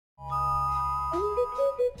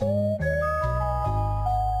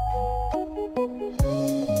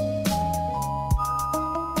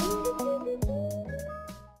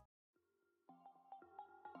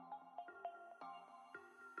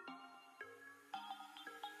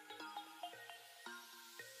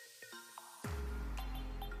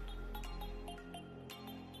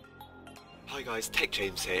Hi guys, Tech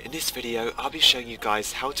James here. In this video I'll be showing you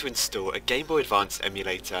guys how to install a Game Boy Advance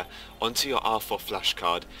emulator onto your R4 flash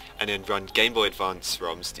card and then run Game Boy Advance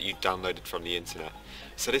ROMs that you downloaded from the internet.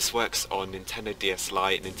 So this works on Nintendo DS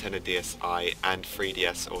Lite, Nintendo DSi and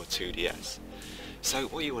 3DS or 2DS. So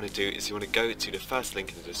what you want to do is you want to go to the first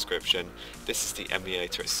link in the description. This is the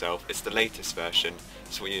emulator itself, it's the latest version,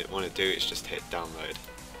 so what you want to do is just hit download.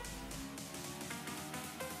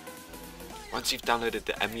 Once you've downloaded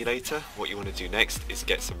the emulator, what you want to do next is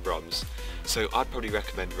get some ROMs. So I'd probably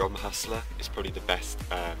recommend ROM Hustler, it's probably the best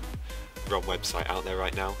ROM website out there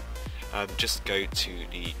right now. Just go to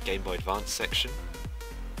the Game Boy Advance section,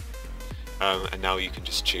 and now you can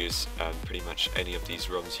just choose pretty much any of these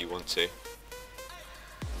ROMs you want to.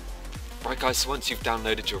 Right guys, so once you've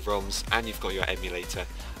downloaded your ROMs and you've got your emulator,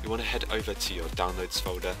 you want to head over to your downloads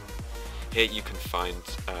folder. Here you can find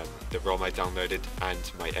the ROM I downloaded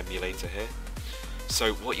and my emulator here.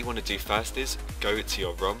 So what you want to do first is go to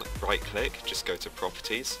your ROM, right click, just go to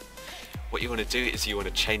properties. What you want to do is you want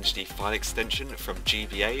to change the file extension from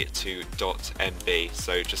GBA to .mb,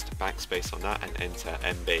 so just backspace on that and enter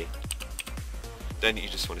MB. Then you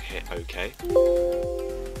just want to hit OK.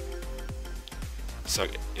 So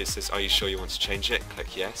it says, are you sure you want to change it?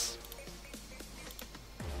 Click yes.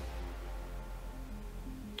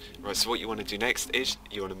 Right, so what you want to do next is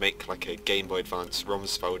you want to make like a Game Boy Advance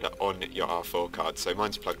ROMs folder on your R4 card. So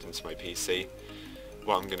mine's plugged into my PC.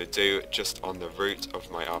 What I'm going to do, just on the root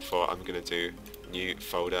of my R4, I'm going to do new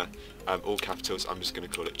folder, all capitals. I'm just going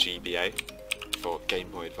to call it GBA for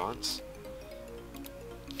Game Boy Advance.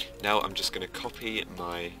 Now I'm just going to copy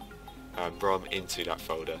my ROM into that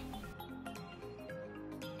folder.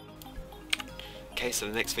 Okay, so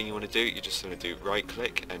the next thing you want to do, you just want to do right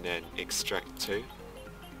click and then extract to.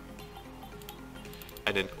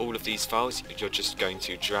 And then all of these files you're just going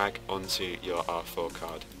to drag onto your R4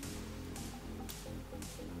 card.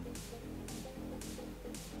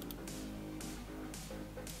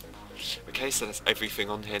 Okay, so that's everything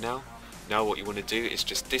on here now. Now what you want to do is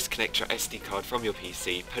just disconnect your SD card from your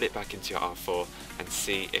PC, put it back into your R4 and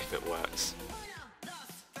see if it works.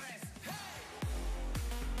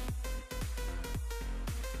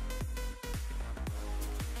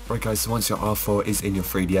 Right guys, so once your R4 is in your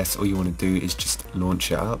 3DS, all you want to do is just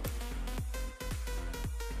launch it up.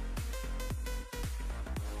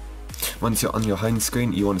 Once you're on your home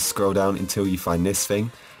screen, you want to scroll down until you find this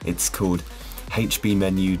thing. It's called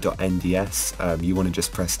GBAEMU4ds. You want to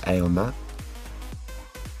just press A on that.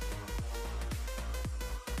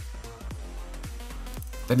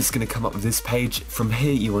 Then it's going to come up with this page. From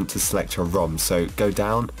here you want to select your ROM, so go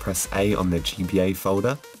down, press A on the GBA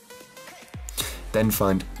folder. Then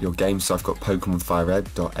find your game, so I've got Pokemon Fire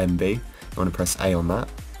Red.mb, you want to press A on that.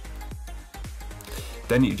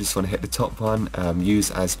 Then you just want to hit the top one,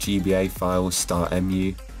 use as GBA file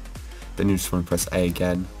 .mu, then you just want to press A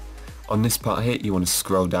again. On this part here you want to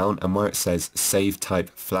scroll down and where it says save type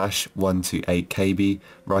flash 128 KB,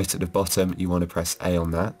 right at the bottom you want to press A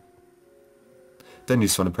on that. Then you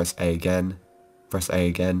just want to press A again,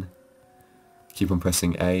 keep on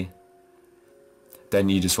pressing A. Then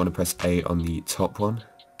you just want to press A on the top one,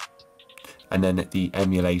 and then the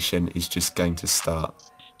emulation is just going to start.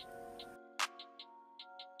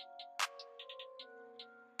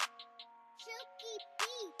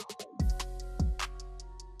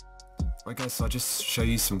 Right guys, so I'll just show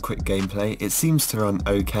you some quick gameplay. It seems to run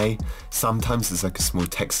okay. Sometimes there's like a small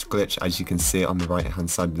text glitch, as you can see on the right hand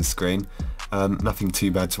side of the screen. Nothing too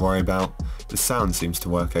bad to worry about. The sound seems to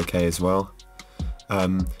work okay as well.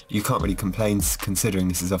 You can't really complain considering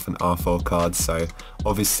this is off an R4 card, so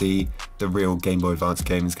obviously the real Game Boy Advance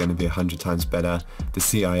game is going to be 100 times better, the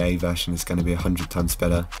CIA version is going to be 100 times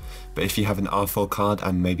better, but if you have an R4 card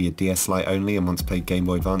and maybe a DS Lite only and want to play Game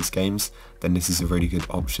Boy Advance games, then this is a really good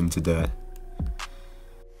option to do it.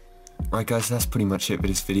 Right guys, that's pretty much it for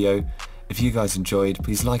this video. If you guys enjoyed,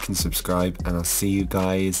 please like and subscribe, and I'll see you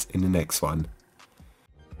guys in the next one.